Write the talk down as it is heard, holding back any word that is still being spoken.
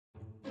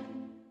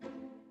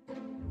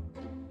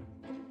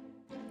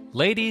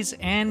Ladies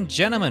and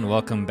gentlemen,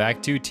 welcome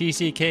back to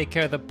TCK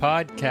Care, the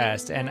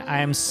podcast. And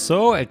I am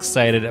so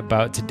excited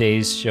about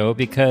today's show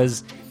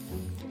because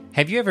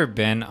have you ever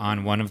been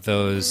on one of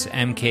those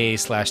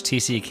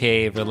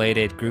MK/TCK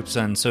related groups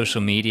on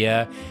social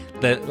media?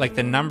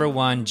 The number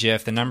one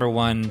GIF, the number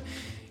one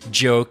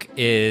joke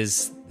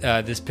is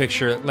this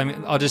picture.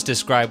 I'll just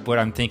describe what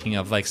I'm thinking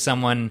of. Like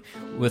someone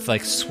with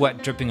like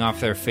sweat dripping off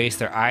their face,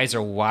 their eyes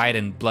are wide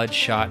and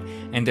bloodshot,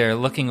 and they're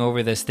looking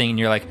over this thing, and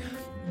you're like,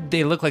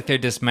 they look like they're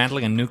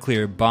dismantling a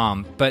nuclear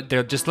bomb, but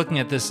they're just looking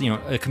at this,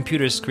 a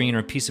computer screen or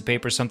a piece of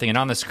paper or something, and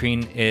on the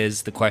screen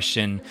is the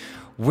question,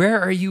 where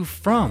are you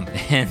from?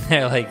 And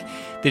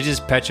they're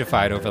just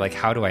petrified over like,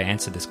 how do I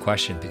answer this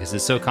question? Because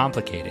it's so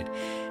complicated.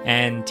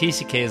 And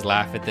TCKs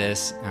laugh at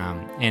this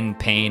in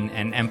pain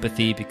and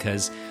empathy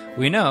because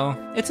we know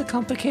it's a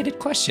complicated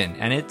question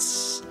and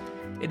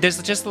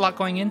there's just a lot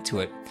going into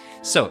it.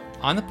 So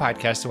on the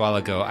podcast a while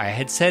ago, I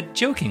had said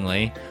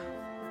jokingly,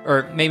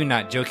 or maybe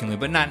not jokingly,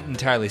 but not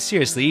entirely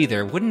seriously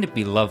either, wouldn't it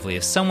be lovely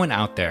if someone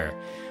out there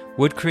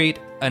would create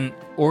an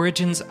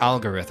origins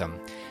algorithm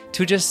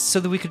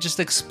so that we could just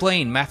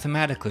explain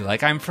mathematically,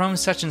 like I'm from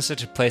such and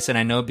such a place and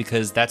I know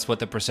because that's what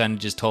the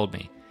percentages told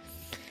me.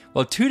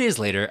 Well, 2 days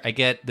later, I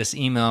get this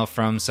email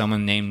from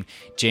someone named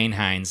Jane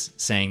Hines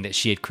saying that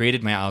she had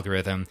created my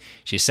algorithm.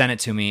 She sent it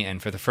to me,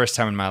 and for the first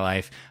time in my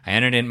life, I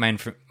entered in my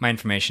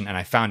information and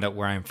I found out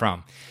where I'm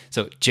from.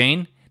 So,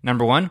 Jane,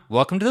 number one,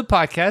 welcome to the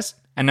podcast.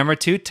 And number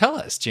two, tell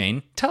us,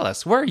 Jane,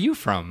 where are you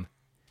from?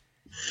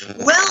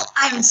 Well,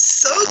 I'm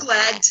so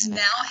glad to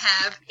now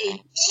have an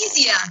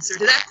easy answer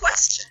to that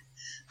question.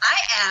 I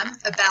am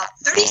about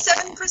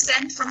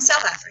 37% from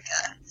South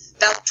Africa,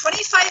 about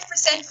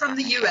 25% from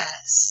the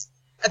US,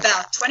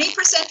 about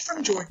 20%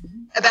 from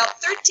Jordan,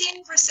 about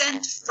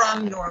 13%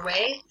 from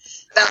Norway,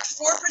 about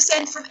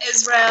 4% from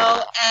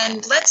Israel,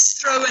 and let's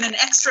throw in an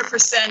extra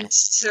percent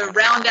to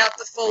round out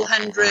the full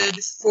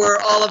 100 for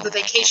all of the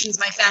vacations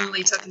my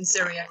family took in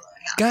Syria growing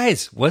up.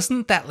 Guys,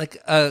 wasn't that like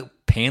a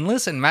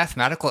painless and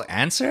mathematical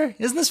answer?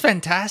 Isn't this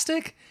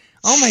fantastic?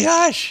 Oh my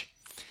gosh.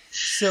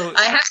 So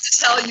I have to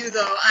tell you,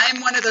 though, I'm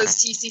one of those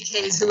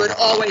TCKs who would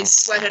always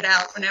sweat it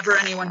out whenever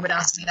anyone would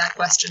ask me that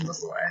question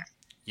before.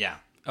 Yeah.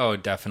 Oh,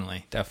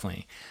 definitely.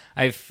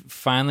 I've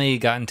finally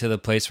gotten to the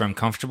place where I'm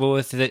comfortable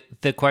with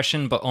the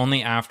question, but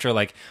only after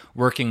like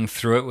working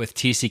through it with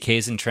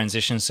TCKs and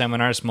transition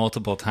seminars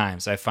multiple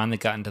times. I've finally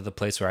gotten to the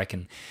place where I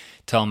can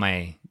tell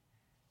my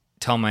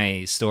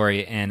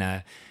story in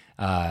a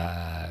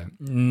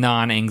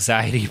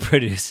non-anxiety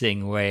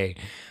producing way.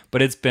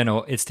 But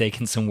it's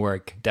taken some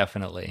work,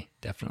 definitely.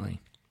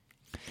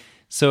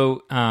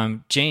 So,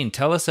 Jane,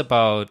 tell us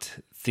about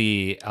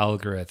the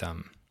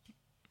algorithm.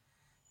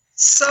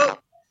 So,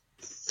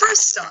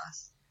 first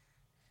off,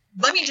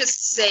 let me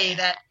just say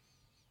that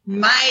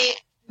my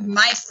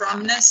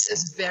fromness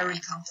is very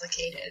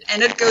complicated,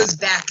 and it goes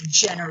back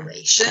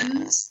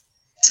generations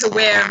to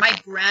where my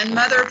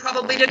grandmother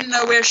probably didn't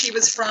know where she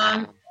was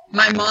from.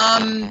 My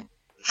mom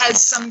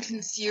has some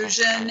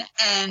confusion,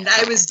 and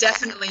I was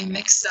definitely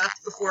mixed up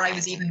before I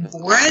was even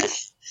born.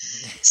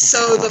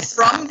 So the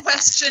from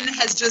question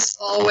has just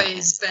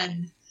always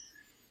been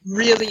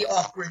really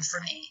awkward for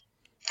me.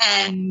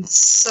 And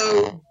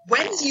so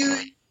when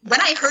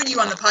I heard you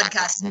on the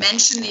podcast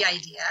mention the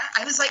idea,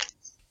 I was like,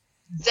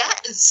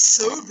 that is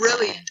so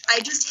brilliant.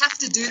 I just have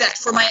to do that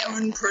for my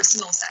own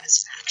personal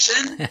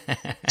satisfaction.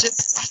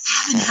 Just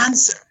have an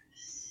answer.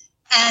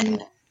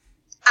 And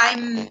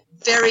I'm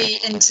very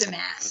into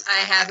math. I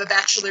have a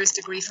bachelor's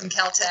degree from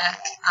Caltech.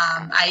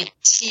 I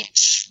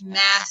teach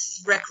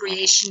math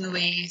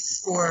recreationally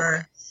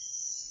for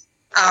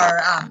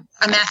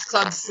a math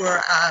club for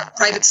a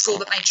private school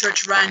that my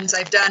church runs.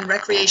 I've done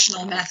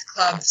recreational math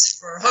clubs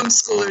for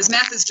homeschoolers.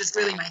 Math is just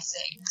really my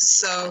thing.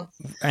 So,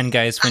 and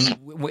guys,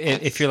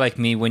 if you're like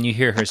me, when you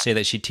hear her say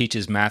that she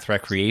teaches math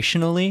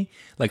recreationally,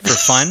 like for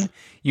fun,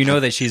 you know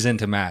that she's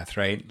into math,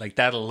 right? Like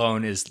that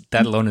alone is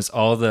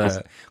all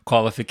the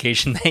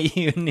qualification that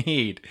you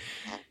need.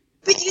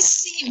 But you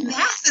see,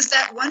 math is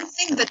that one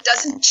thing that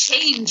doesn't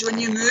change when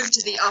you move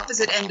to the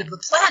opposite end of the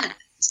planet.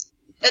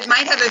 It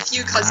might have a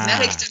few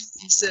cosmetic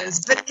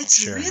differences, but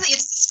it's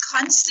it's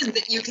constant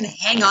that you can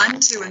hang on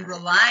to and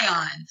rely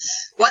on.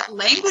 What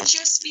language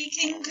you're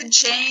speaking could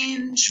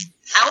change.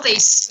 How they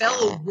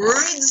spell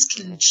words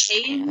can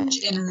change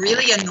in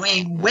really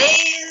annoying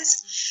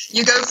ways.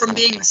 You go from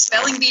being the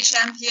spelling bee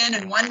champion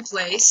in one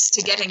place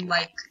to getting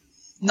like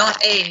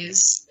not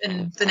A's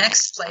in the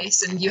next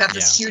place, and you have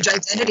this huge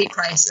identity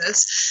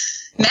crisis.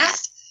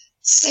 Math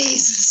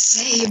stays the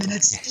same, and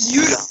it's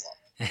beautiful.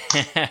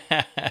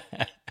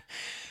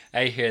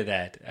 I hear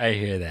that.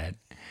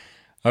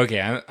 Okay,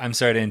 I'm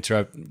sorry to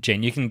interrupt,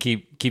 Jane. You can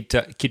keep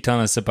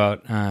telling us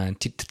about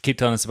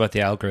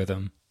the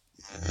algorithm.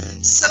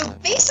 So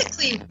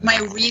basically, my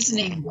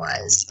reasoning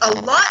was a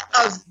lot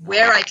of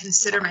where I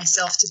consider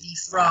myself to be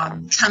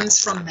from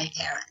comes from my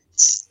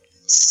parents.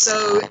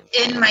 So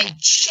in my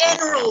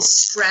general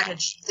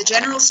strategy, the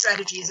general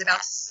strategy is about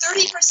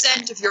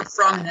 30% of your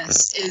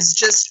fromness is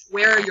just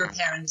where are your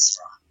parents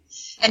from.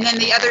 And then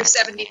the other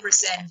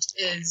 70%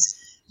 is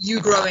you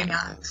growing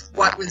up.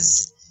 What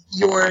was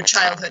your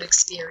childhood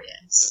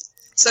experience?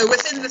 So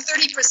within the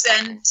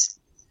 30%,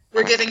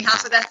 we're giving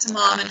half of that to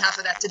mom and half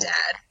of that to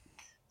dad.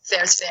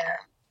 Fair's fair.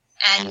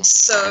 And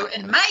so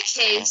in my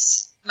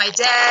case, my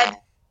dad,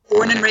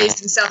 born and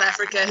raised in South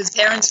Africa, his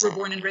parents were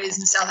born and raised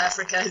in South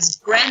Africa, his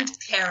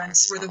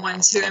grandparents were the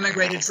ones who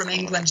immigrated from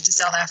England to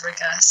South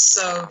Africa.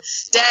 So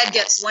dad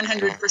gets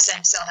 100%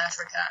 South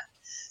Africa.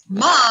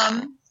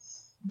 Mom,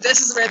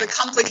 this is where the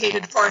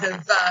complicated part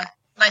of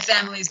my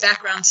family's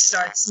background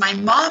starts. My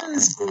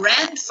mom's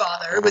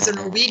grandfather was a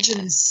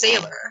Norwegian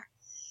sailor.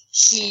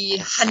 He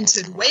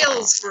hunted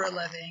whales for a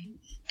living,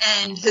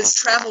 and his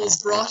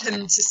travels brought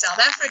him to South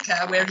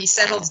Africa, where he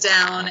settled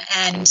down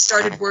and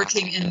started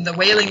working in the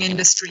whaling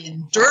industry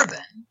in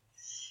Durban.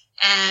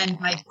 And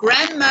my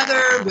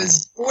grandmother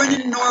was born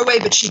in Norway,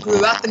 but she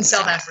grew up in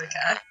South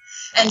Africa.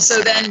 And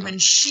so then when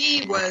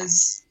she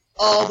was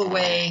all the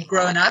way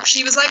grown up,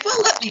 she was like,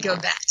 well, let me go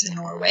back to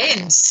Norway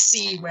and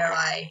see where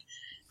I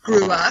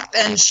grew up.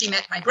 And she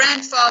met my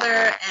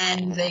grandfather,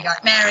 and they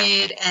got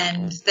married,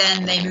 and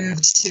then they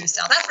moved to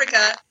South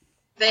Africa.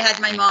 They had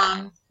my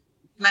mom.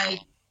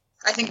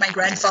 I think my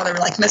grandfather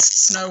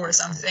missed snow or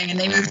something, and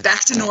they moved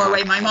back to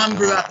Norway. My mom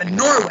grew up in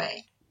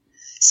Norway.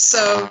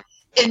 So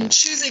in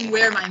choosing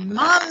where my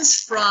mom's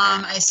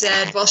from, I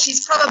said, well,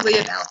 she's probably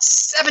about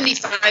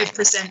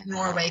 75%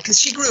 Norway, because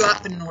she grew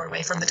up in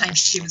Norway from the time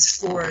she was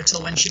 4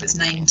 till when she was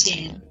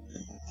 19.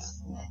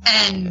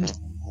 And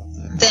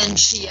then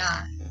she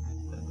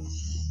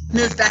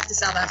moved back to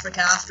South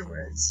Africa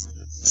afterwards.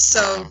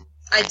 So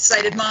I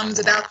decided mom's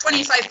about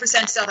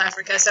 25% South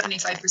Africa,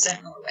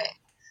 75% Norway.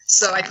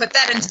 So I put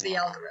that into the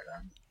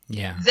algorithm.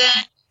 Yeah. Then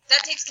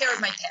that takes care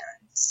of my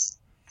parents.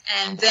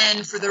 And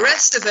then for the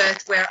rest of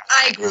it, where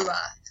I grew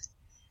up.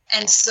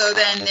 And so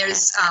then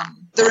there's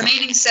the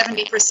remaining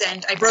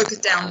 70%, I broke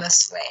it down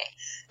this way.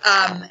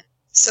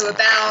 So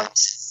about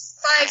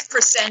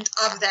 5%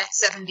 of that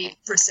 70%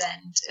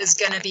 is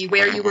going to be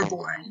where you were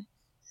born.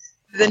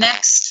 The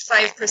next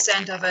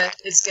 5% of it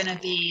is going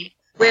to be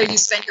where you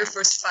spent your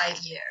first 5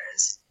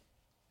 years.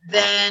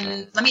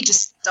 Then, let me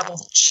just double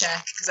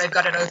check because I've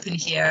got it open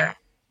here.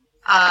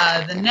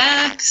 The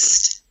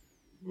next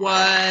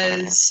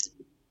was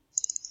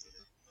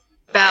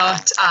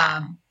about,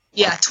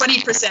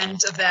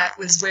 20% of that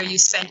was where you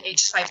spent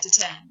age 5 to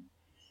 10.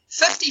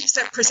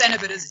 50%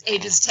 of it is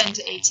ages 10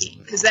 to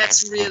 18, because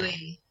that's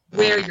really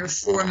where you're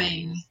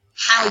forming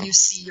how you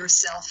see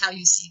yourself, how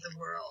you see the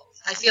world.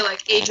 I feel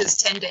like ages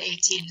 10 to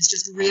 18 is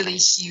just really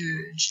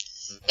huge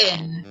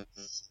in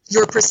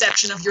your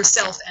perception of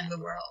yourself and the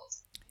world.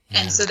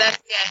 Yeah. And so that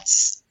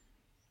gets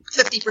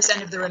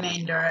 50% of the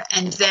remainder.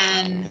 And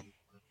then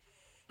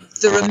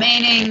the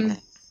remaining,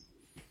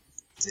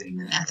 doing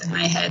the math in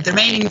my head, the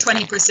remaining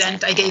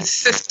 20%, I gave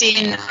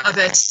 15 of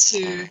it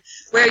to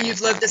where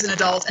you've lived as an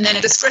adult, and then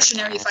a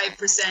discretionary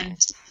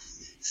 5%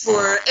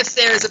 for if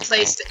there's a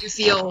place that you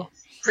feel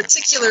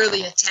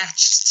particularly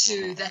attached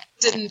to that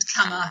didn't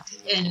come up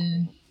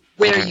in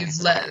where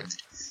you've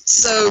lived.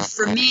 So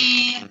for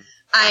me,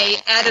 I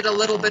added a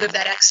little bit of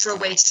that extra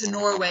weight to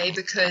Norway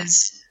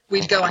because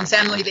we'd go on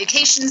family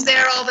vacations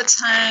there all the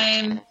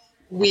time.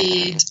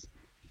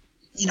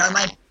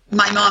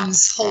 My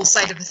mom's whole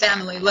side of the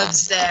family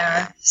lives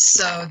there.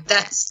 So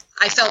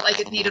I felt like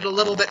it needed a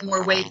little bit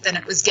more weight than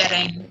it was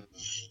getting.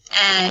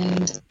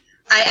 And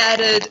I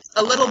added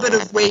a little bit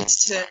of weight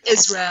to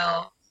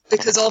Israel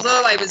because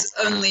although I was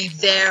only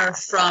there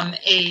from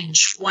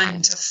age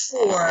 1 to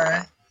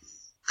 4,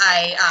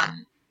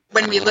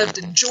 when we lived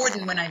in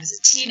Jordan when I was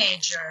a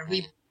teenager,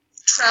 we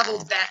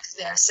traveled back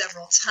there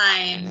several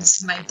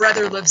times. My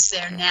brother lives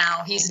there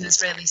now. He's an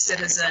Israeli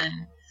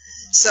citizen.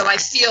 So I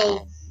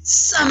feel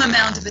some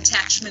amount of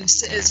attachment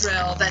to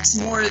Israel that's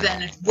more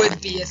than it would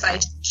be if I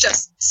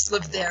just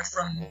lived there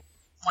from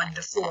 1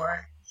 to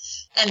 4.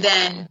 And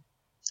then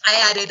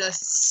I added a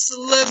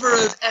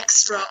sliver of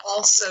extra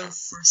also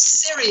for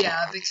Syria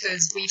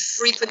because we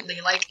frequently,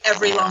 like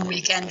every long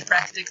weekend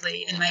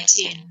practically in my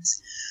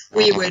teens,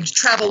 we would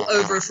travel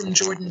over from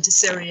Jordan to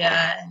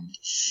Syria and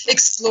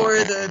explore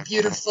the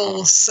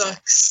beautiful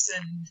souks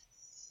and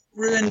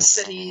ruined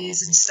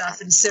cities and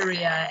stuff in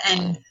Syria.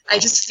 And I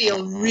just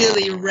feel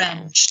really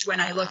wrenched when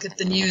I look at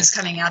the news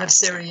coming out of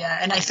Syria.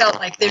 And I felt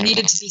like there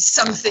needed to be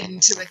something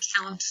to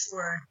account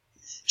for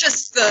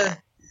just the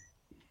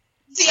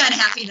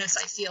unhappiness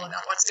I feel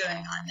about what's going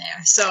on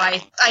there. So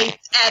I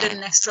added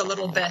an extra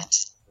little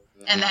bit,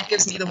 and that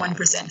gives me the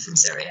 1% from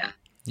Syria.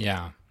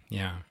 Yeah.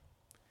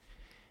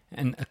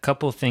 And a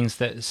couple of things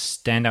that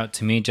stand out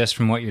to me just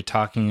from what you're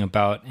talking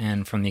about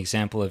and from the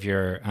example of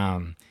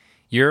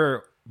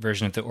your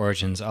version of the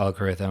origins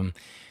algorithm.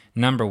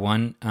 Number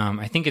one,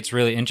 I think it's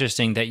really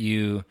interesting that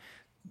you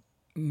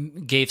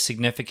gave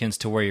significance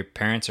to where your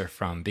parents are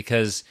from,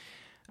 because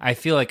I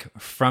feel like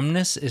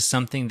fromness is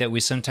something that we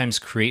sometimes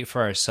create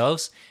for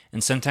ourselves,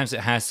 and sometimes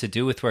it has to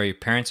do with where your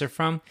parents are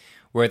from,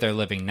 where they're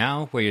living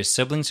now, where your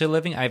siblings are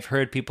living. I've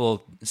heard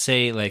people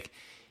say, like,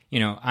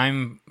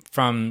 I'm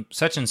from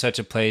such and such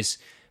a place,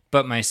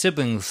 but my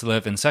siblings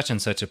live in such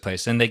and such a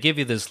place. And they give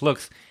you this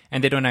look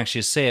and they don't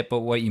actually say it, but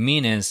what you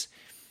mean is,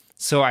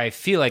 so I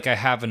feel like I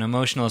have an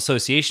emotional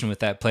association with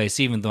that place,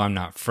 even though I'm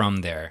not from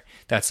there.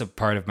 That's a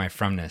part of my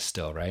fromness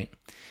still, right?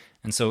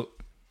 And so,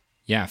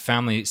 yeah,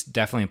 family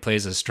definitely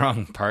plays a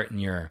strong part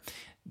in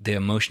the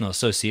emotional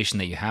association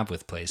that you have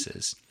with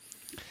places.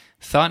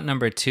 Thought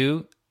number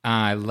 2,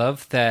 I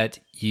love that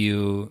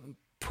you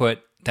put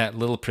that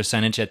little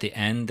percentage at the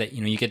end that,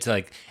 you get to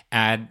like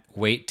add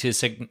weight to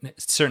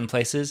certain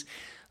places.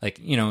 Like,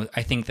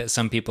 I think that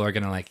some people are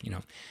going to like,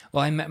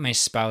 well, I met my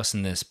spouse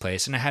in this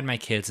place and I had my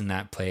kids in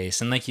that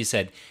place. And like you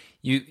said,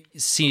 you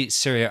see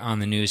Syria on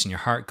the news and your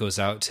heart goes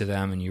out to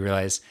them and you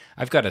realize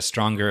I've got a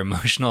stronger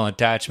emotional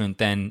attachment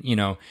than,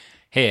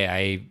 hey,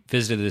 I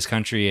visited this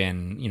country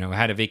and,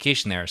 had a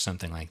vacation there or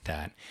something like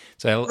that.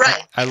 So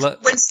I love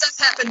when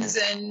stuff happens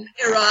in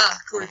Iraq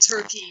or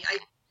Turkey, I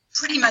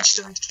pretty much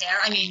don't care.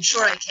 I mean,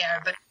 sure I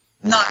care, but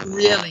not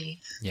really.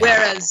 Yeah.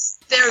 Whereas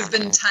there have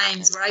been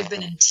times where I've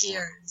been in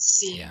tears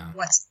seeing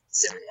what's in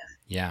Syria.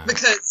 Yeah.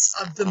 Because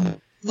of the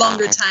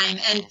longer time.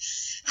 And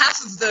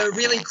half of the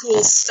really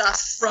cool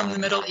stuff from the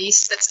Middle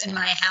East that's in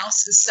my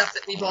house is stuff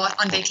that we bought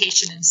on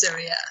vacation in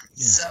Syria.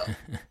 Yeah. So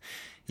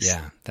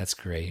yeah, that's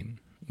great.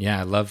 Yeah,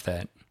 I love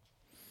that.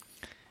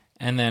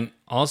 And then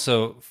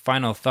also,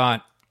 final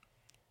thought,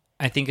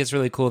 I think it's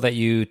really cool that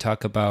you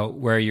talk about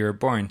where you were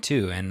born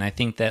too. And I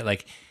think that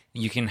like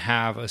you can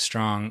have a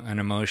strong and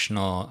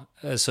emotional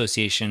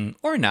association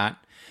or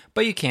not,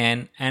 but you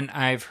can. And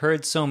I've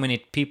heard so many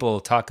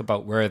people talk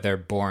about where they're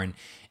born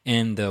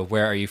in the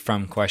where are you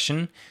from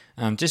question.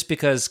 Just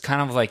because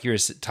kind of like you were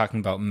talking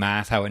about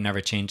math, how it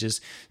never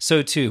changes.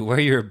 So too, where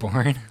you were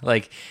born,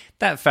 like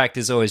that fact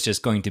is always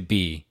just going to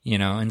be,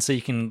 and so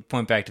you can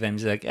point back to them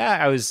and be like,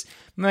 yeah,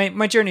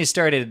 my journey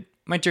started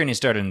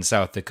in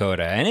South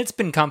Dakota and it's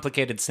been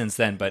complicated since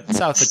then, but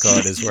South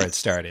Dakota is where it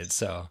started.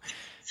 So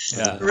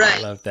yeah, right.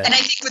 I love that. And I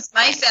think with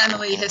my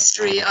family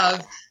history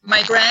of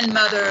my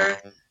grandmother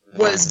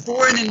was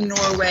born in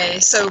Norway,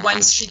 so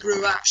once she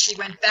grew up, she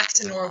went back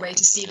to Norway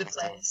to see the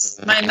place.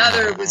 My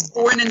mother was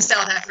born in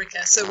South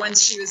Africa, so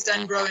once she was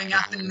done growing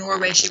up in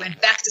Norway, she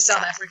went back to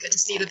South Africa to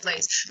see the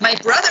place. My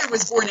brother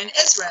was born in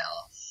Israel.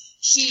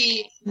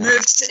 He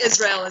moved to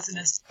Israel as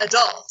an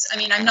adult. I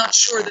mean, I'm not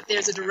sure that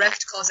there's a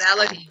direct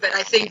causality, but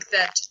I think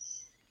that,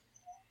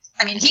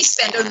 he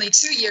spent only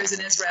 2 years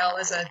in Israel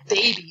as a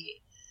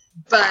baby,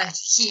 but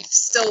he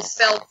still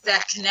felt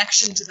that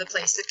connection to the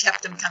place that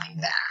kept him coming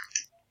back.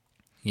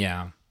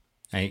 Yeah.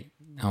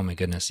 Oh my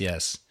goodness.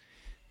 Yes,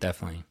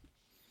 definitely.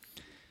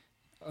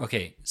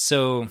 Okay.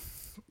 So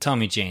tell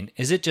me, Jane,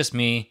 is it just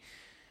me?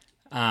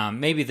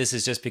 Maybe this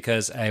is just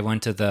because I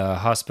went to the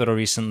hospital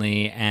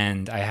recently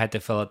and I had to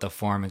fill out the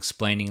form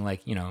explaining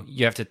like,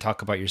 you have to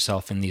talk about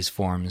yourself in these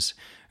forms,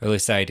 or at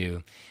least I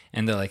do.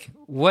 And they're like,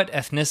 what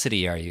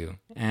ethnicity are you?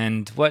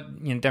 And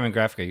what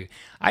demographic are you?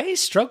 I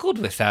struggled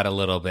with that a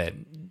little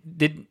bit.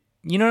 Did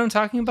you know what I'm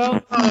talking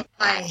about? Oh,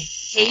 I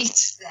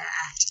hate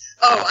that.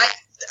 Oh,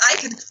 I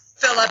could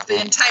fill up the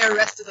entire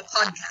rest of the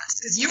podcast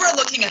because you were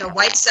looking at a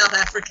white South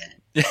African.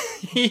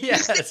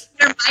 Yes.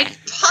 There might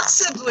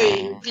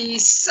possibly be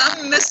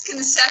some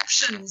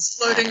misconceptions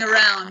floating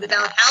around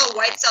about how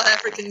white South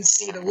Africans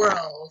see the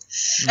world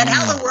and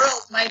how the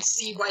world might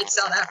see white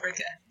South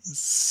Africans.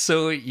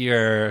 So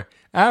you're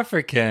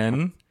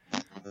African,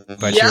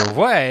 but you're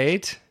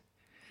white.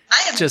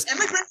 I am an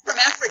immigrant from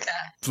Africa.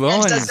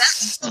 Does that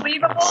seem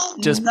believable?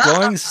 Just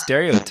blowing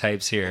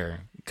stereotypes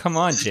here. Come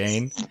on,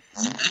 Jane.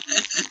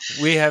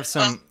 We have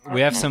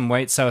some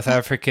white South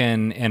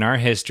African in our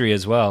history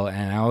as well,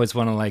 and I always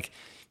want to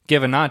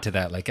give a nod to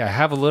that. I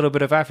have a little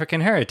bit of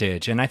African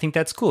heritage, and I think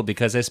that's cool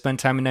because I spent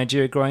time in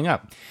Nigeria growing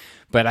up.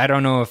 But I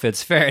don't know if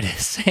it's fair to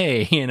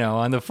say,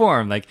 on the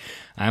form,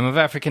 I'm of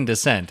African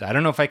descent. I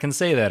don't know if I can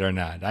say that or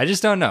not. I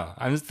just don't know.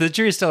 The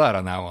jury's still out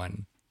on that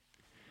one.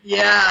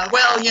 Yeah,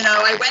 well,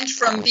 I went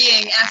from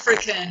being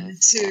African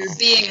to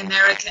being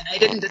American. I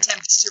didn't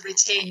attempt to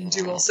retain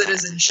dual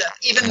citizenship,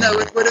 even though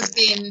it would have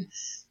been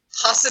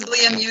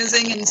possibly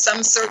amusing in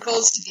some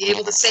circles to be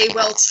able to say,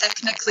 well,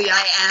 technically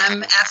I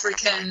am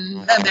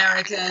African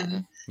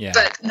American. Yeah.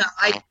 But no,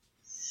 I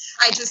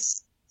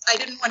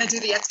didn't want to do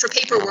the extra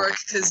paperwork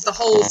because the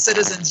whole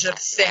citizenship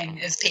thing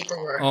is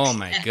paperwork. Oh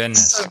my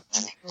goodness. So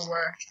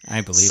paperwork.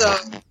 I believe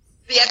it.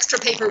 The extra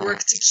paperwork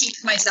to keep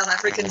my South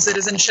African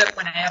citizenship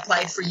when I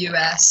applied for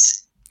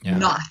U.S.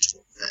 Not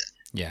worth it.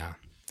 Yeah.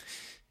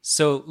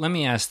 So let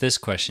me ask this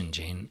question,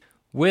 Jane.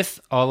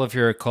 With all of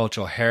your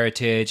cultural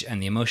heritage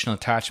and the emotional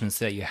attachments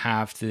that you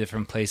have to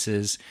different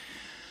places,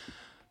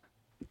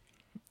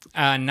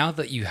 now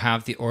that you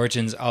have the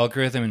origins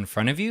algorithm in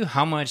front of you,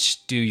 how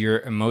much do your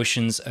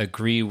emotions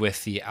agree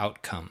with the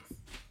outcome?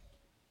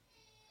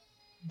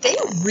 They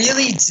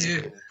really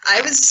do.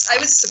 I was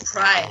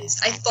surprised.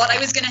 I thought I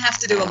was going to have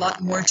to do a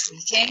lot more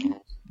tweaking,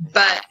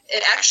 but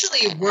it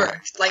actually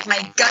worked.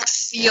 My gut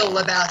feel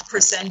about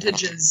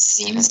percentages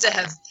seems to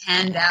have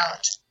panned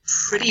out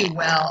pretty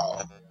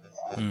well.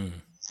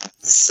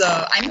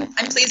 So I'm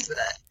pleased with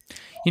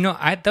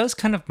it. That was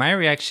kind of my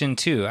reaction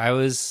too. I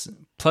was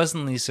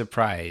pleasantly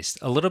surprised,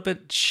 a little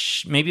bit,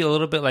 maybe a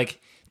little bit like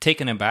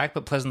taken aback,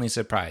 but pleasantly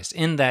surprised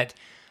in that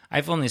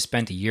I've only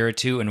spent a year or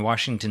two in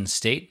Washington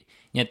State,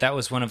 yet that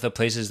was one of the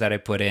places that I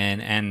put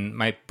in, and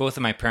both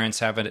of my parents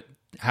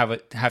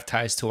have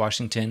ties to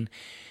Washington.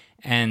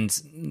 And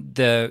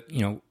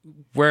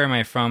where am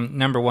I from?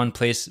 Number one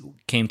place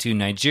came to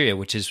Nigeria,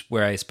 which is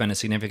where I spent a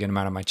significant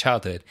amount of my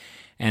childhood.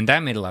 And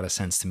that made a lot of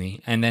sense to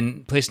me. And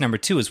then place number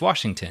two is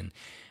Washington.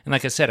 And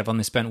like I said, I've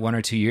only spent 1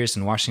 or 2 years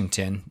in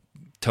Washington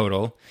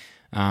total.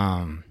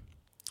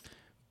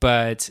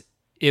 But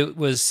it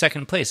was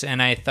second place.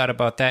 And I thought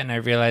about that and I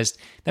realized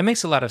that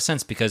makes a lot of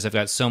sense because I've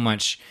got so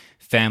much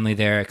family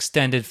there,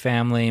 extended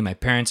family. My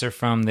parents are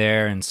from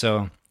there. And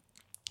so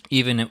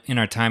even in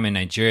our time in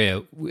Nigeria,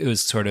 it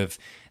was sort of,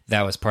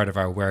 that was part of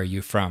our "where are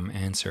you from"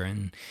 answer.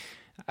 And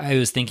I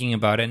was thinking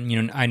about it,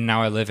 and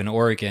I live in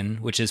Oregon,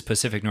 which is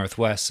Pacific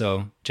Northwest,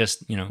 so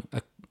just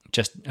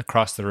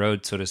across the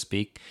road, so to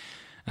speak,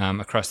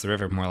 across the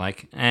river, more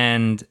like.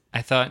 And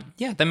I thought,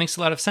 yeah, that makes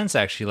a lot of sense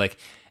actually. Like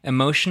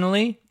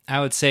emotionally, I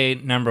would say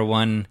number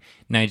one,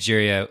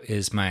 Nigeria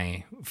is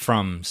my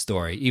from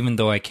story, even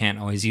though I can't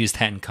always use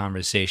that in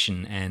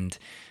conversation and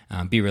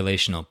be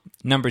relational.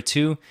 Number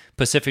two,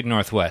 Pacific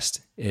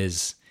Northwest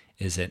is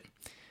it.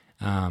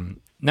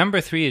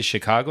 Number three is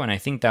Chicago, and I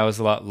think that was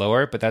a lot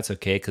lower, but that's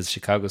okay because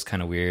Chicago's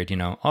kind of weird,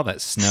 all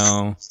that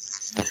snow.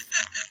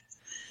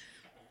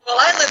 Well,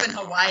 I live in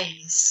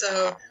Hawaii,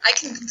 so I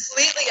can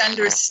completely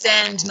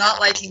understand not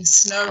liking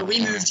snow. We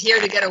moved here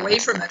to get away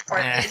from it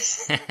partly.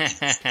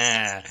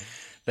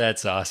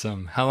 That's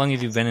awesome. How long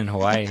have you been in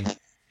Hawaii?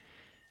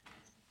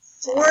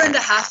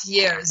 4.5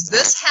 years.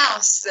 This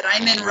house that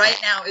I'm in right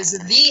now is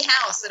the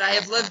house that I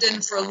have lived in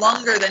for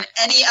longer than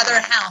any other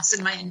house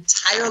in my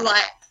entire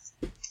life.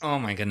 Oh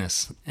my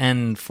goodness.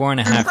 And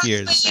 4.5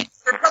 years.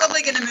 We're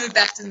probably going to move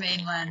back to the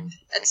mainland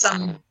at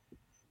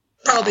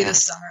probably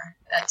this summer.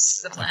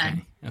 That's the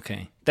plan.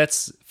 Okay.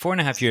 That's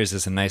 4.5 years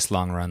is a nice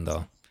long run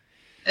though.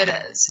 It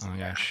is. Oh my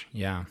gosh.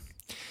 Yeah.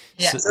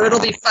 Yeah. So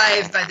it'll be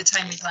 5 by the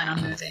time we plan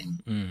on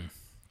moving.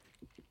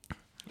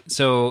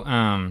 So,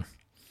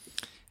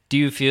 do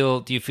you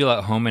feel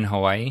at home in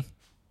Hawaii?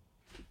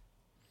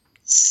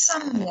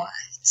 Somewhat.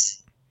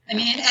 I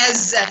mean,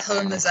 as at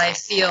home as I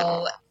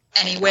feel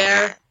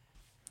anywhere.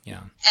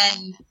 Yeah.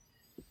 And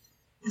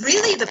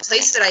really the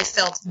place that I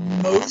felt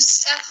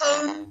most at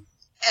home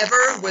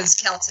ever was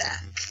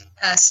Caltech.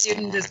 A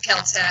student of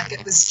Caltech.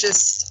 It was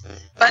just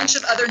a bunch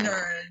of other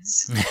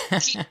nerds.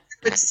 People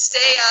would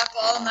stay up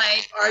all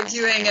night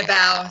arguing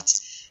about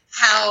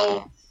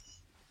how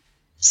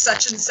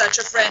such and such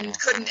a friend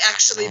couldn't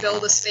actually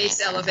build a space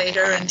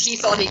elevator and he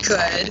thought he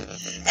could.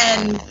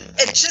 And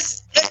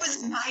it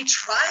was my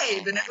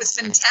tribe and it was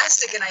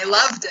fantastic and I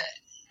loved it.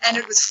 And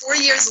it was 4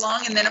 years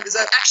long, and then it was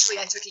actually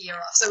I took a year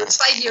off, so it was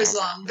 5 years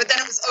long. But then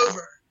it was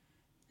over.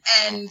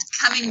 And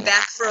coming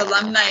back for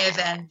alumni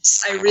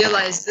events, I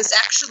realized this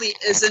actually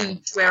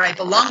isn't where I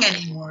belong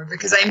anymore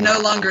because I'm no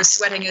longer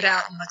sweating it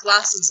out in the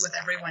classes with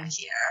everyone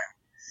here.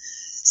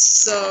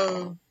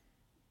 So,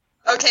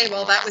 okay,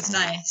 well that was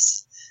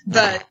nice,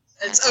 but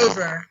it's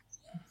over.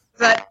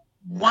 But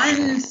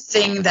one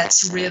thing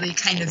that's really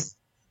kind of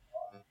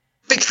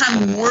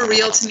become more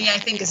real to me, I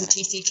think, as a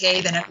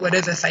TCK than it would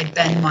have if I'd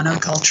been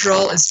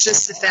monocultural is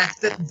just the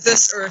fact that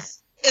this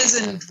earth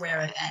isn't where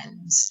it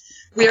ends.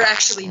 We're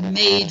actually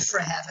made for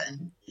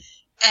heaven.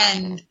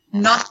 And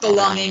not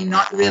belonging,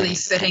 not really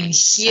fitting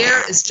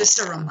here is just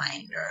a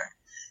reminder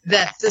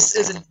that this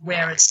isn't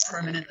where it's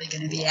permanently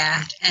going to be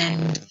at.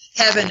 And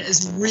heaven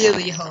is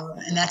really home.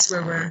 And that's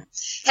where we're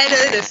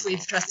headed if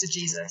we've trusted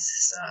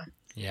Jesus. So.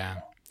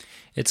 Yeah.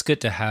 It's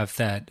good to have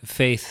that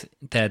faith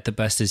that the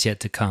best is yet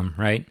to come,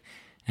 right?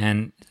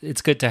 And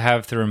it's good to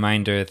have the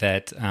reminder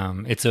that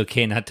it's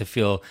okay not to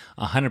feel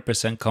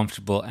 100%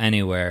 comfortable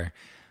anywhere.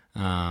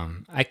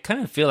 I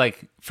kind of feel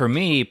like, for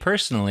me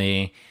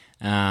personally,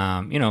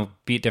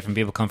 different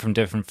people come from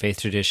different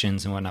faith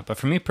traditions and whatnot. But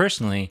for me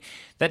personally,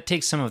 that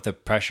takes some of the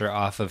pressure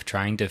off of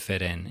trying to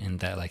fit in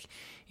that, like,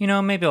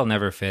 maybe I'll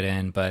never fit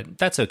in, but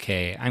that's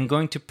okay. I'm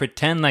going to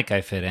pretend like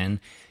I fit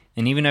in.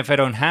 And even if I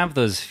don't have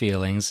those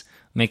feelings,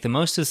 I'll make the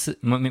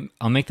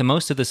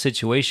most of the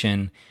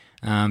situation.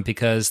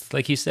 Because,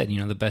 like you said,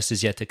 the best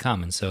is yet to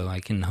come, and so I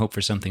can hope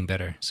for something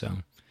better. So,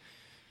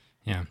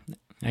 yeah,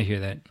 I hear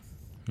that.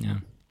 Yeah.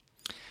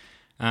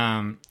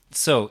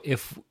 So,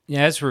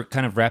 as we're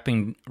kind of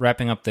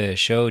wrapping up the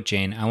show,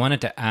 Jane, I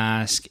wanted to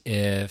ask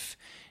if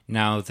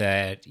now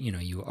that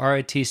you are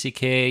a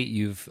TCK,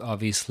 you've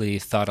obviously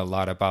thought a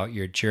lot about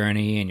your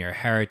journey and your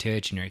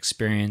heritage and your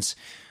experience.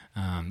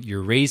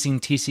 You're raising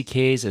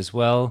TCKs as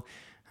well.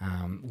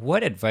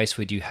 What advice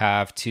would you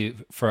have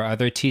for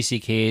other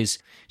TCKs?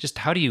 Just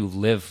how do you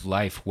live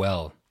life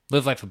well,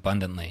 live life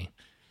abundantly?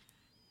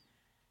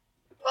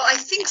 Well, I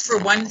think for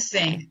one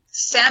thing,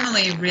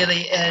 family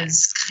really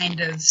is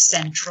kind of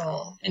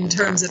central in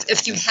terms of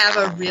if you have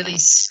a really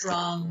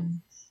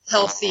strong,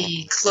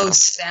 healthy,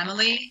 close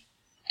family,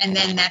 and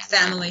then that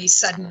family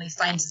suddenly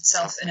finds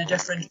itself in a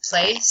different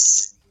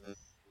place,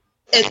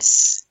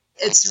 it's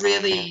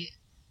really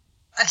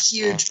a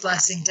huge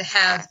blessing to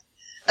have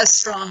a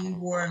strong,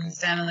 warm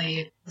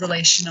family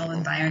relational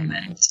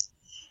environment.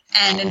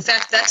 And in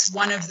fact, that's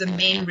one of the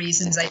main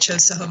reasons I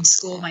chose to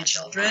homeschool my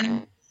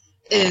children,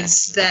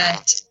 is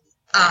that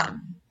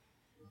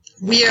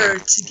we are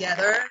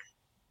together.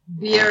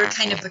 We are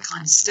kind of the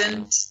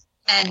constant.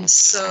 And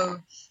so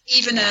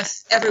even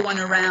if everyone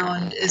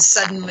around is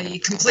suddenly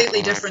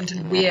completely different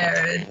and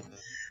weird,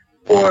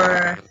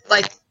 or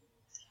like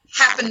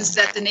happens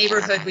that the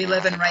neighborhood we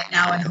live in right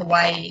now in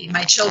Hawaii,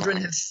 my children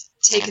have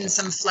taken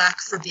some flack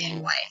for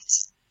being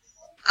white.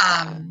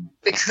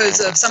 Because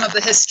of some of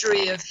the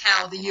history of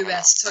how the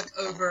U.S. took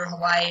over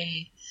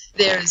Hawaii,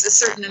 there's a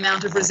certain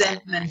amount of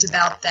resentment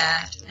about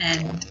that.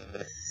 And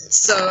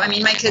so, I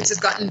mean, my kids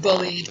have gotten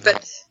bullied,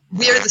 but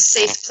we're the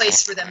safe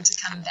place for them to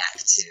come back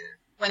to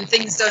when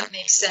things don't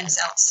make sense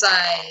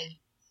outside,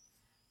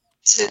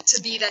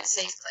 to be that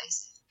safe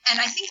place. And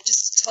I think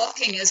just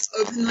talking as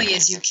openly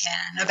as you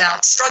can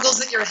about struggles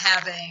that you're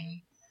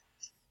having,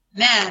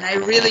 man, I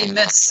really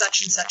miss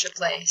such and such a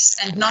place,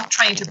 and not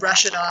trying to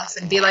brush it off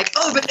and be like,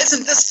 oh, but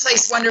isn't this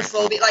place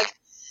wonderful? Be like,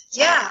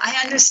 yeah,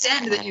 I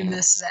understand that you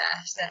miss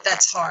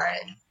that's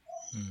hard.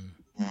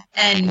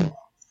 And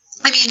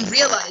I mean,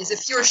 realize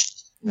if you're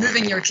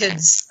moving your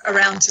kids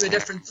around to a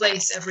different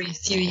place every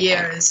few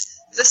years,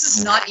 this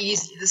is not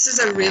easy. This is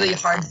a really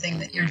hard thing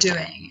that you're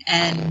doing.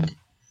 And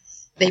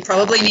they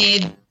probably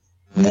need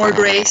more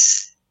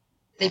grace.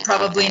 They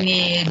probably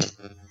need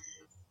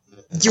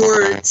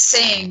your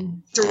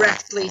saying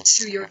directly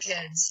to your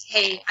kids,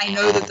 hey, I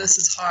know that this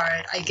is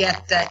hard. I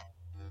get that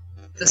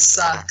this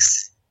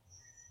sucks.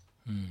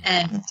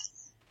 And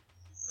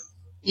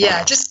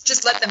yeah,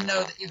 just let them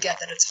know that you get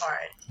that it's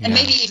hard. And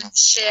maybe even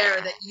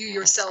share that you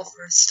yourself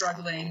are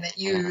struggling, that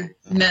you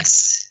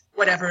miss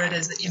whatever it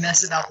is that you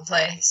miss about the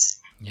place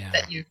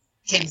that you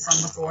came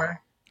from before.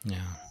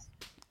 Yeah,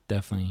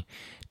 definitely.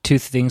 Two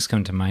things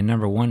come to mind.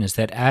 Number one is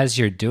that as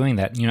you're doing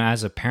that,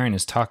 as a parent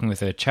is talking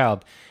with a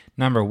child,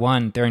 number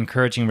one, they're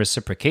encouraging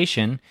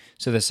reciprocation.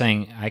 So they're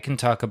saying, I can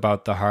talk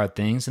about the hard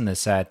things and the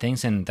sad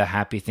things and the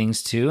happy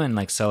things too, and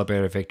like celebrate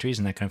our victories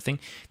and that kind of thing.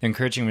 They're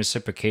encouraging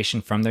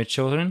reciprocation from their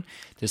children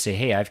to say,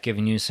 hey, I've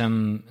given you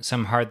some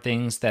hard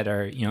things that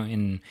are,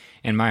 in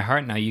my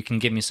heart. Now you can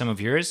give me some of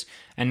yours.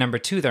 And number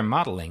two, they're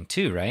modeling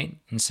too, right?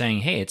 And saying,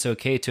 hey, it's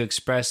okay to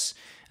express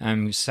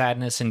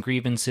sadness and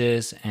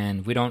grievances,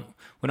 and we don't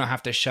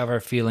have to shove our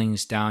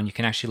feelings down. You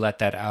can actually let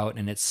that out,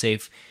 and it's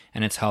safe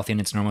and it's healthy and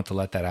it's normal to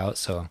let that out.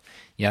 So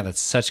yeah, that's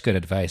such good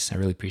advice. I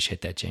really appreciate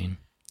that, Jane.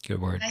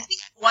 Good word. I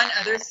think one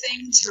other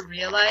thing to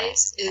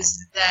realize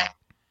is that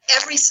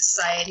every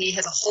society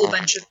has a whole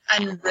bunch of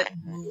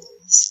unwritten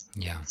rules.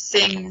 Yeah.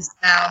 Things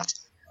about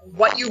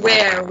what you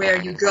wear,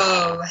 where you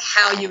go,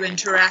 how you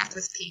interact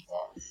with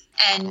people.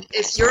 And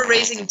if you're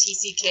raising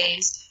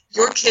TCKs,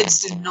 your kids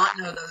do not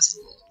know those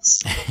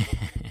rules.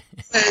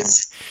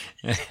 Because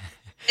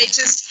they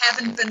just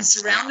haven't been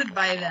surrounded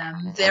by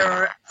them. There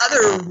are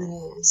other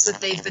rules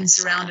that they've been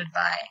surrounded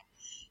by.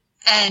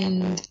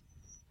 And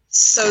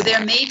so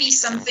there may be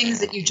some things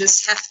that you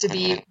just have to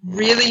be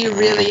really,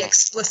 really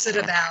explicit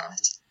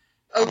about.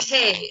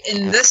 Okay,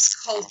 in this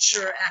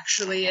culture,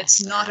 actually,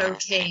 it's not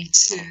okay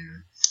to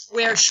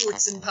wear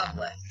shorts in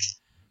public.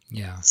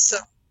 Yeah. So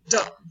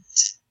don't.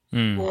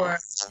 Or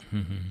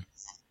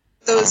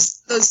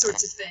those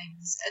sorts of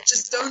things. And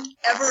just don't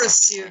ever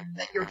assume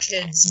that your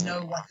kids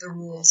know what the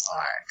rules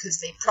are, because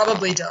they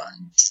probably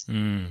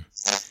don't.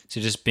 So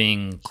just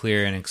being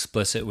clear and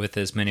explicit with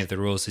as many of the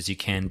rules as you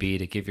can be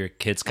to give your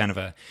kids kind of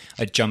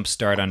a jump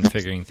start on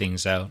figuring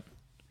things out.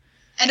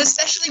 And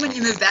especially when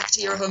you move back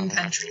to your home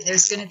country,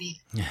 there's going to be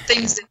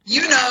things that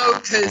you know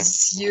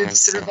because you've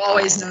sort of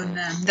always known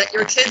them, that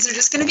your kids are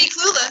just going to be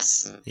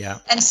clueless. Yeah.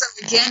 And so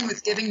again,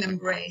 with giving them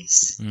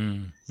grace,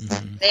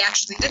 they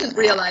actually didn't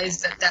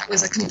realize that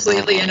was a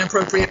completely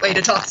inappropriate way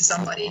to talk to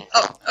somebody.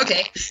 Oh,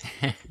 okay.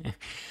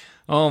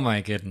 Oh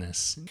my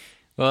goodness.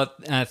 Well,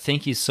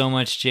 thank you so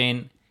much,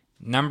 Jane.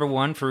 Number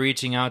one, for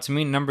reaching out to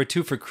me. Number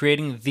two, for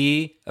creating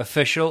the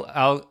official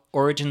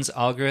Origins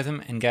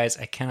algorithm. And guys,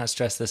 I cannot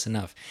stress this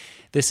enough.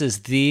 This is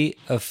the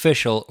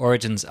official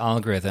Origins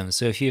algorithm.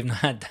 So if you've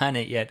not done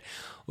it yet,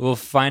 we'll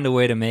find a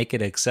way to make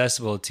it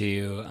accessible to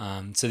you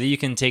so that you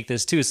can take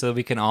this too, so that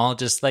we can all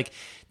just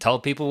tell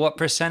people what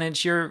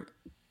percentage your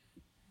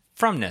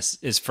fromness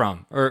is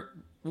from, or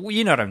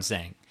you know what I'm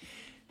saying.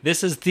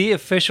 This is the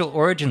official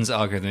Origins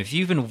algorithm. If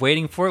you've been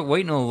waiting for it,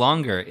 wait no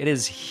longer. It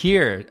is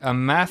here. A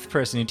math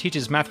person who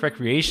teaches math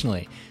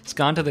recreationally has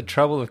gone to the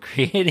trouble of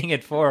creating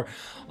it for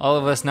all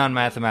of us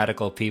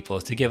non-mathematical people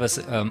to give us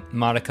a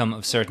modicum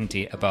of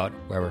certainty about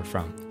where we're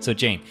from. So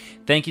Jane,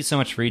 thank you so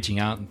much for reaching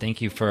out, and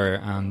thank you for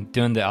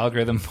doing the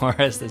algorithm for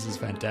us. This is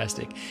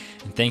fantastic.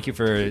 And thank you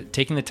for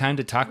taking the time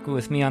to talk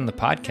with me on the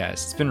podcast.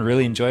 It's been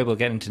really enjoyable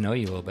getting to know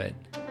you a little bit.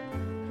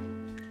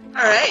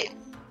 All right.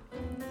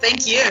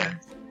 Thank you.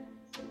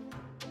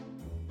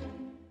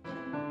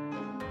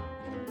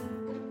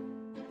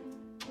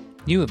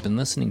 You have been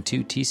listening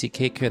to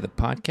TCK Care, the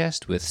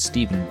podcast with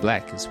Stephen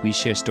Black, as we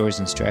share stories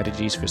and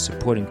strategies for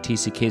supporting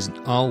TCKs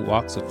in all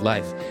walks of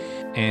life.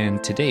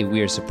 And today we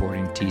are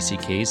supporting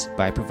TCKs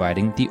by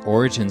providing the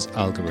Origins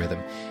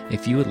algorithm.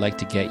 If you would like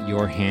to get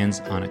your hands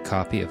on a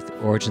copy of the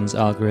Origins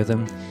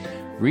algorithm,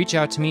 reach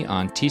out to me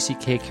on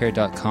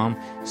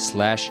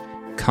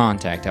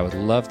tckcare.com/contact. I would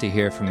love to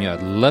hear from you.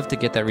 I'd love to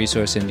get that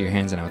resource into your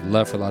hands, and I would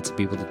love for lots of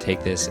people to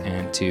take this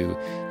and to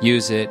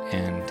use it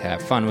and to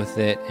have fun with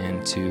it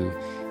and to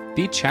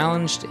be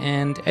challenged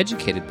and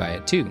educated by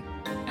it too,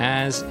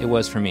 as it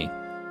was for me.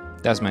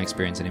 That was my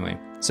experience anyway.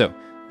 So,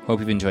 hope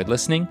you've enjoyed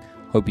listening.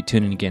 Hope you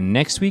tune in again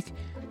next week.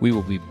 We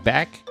will be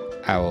back.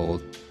 I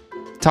will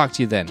talk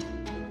to you then.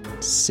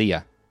 See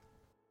ya.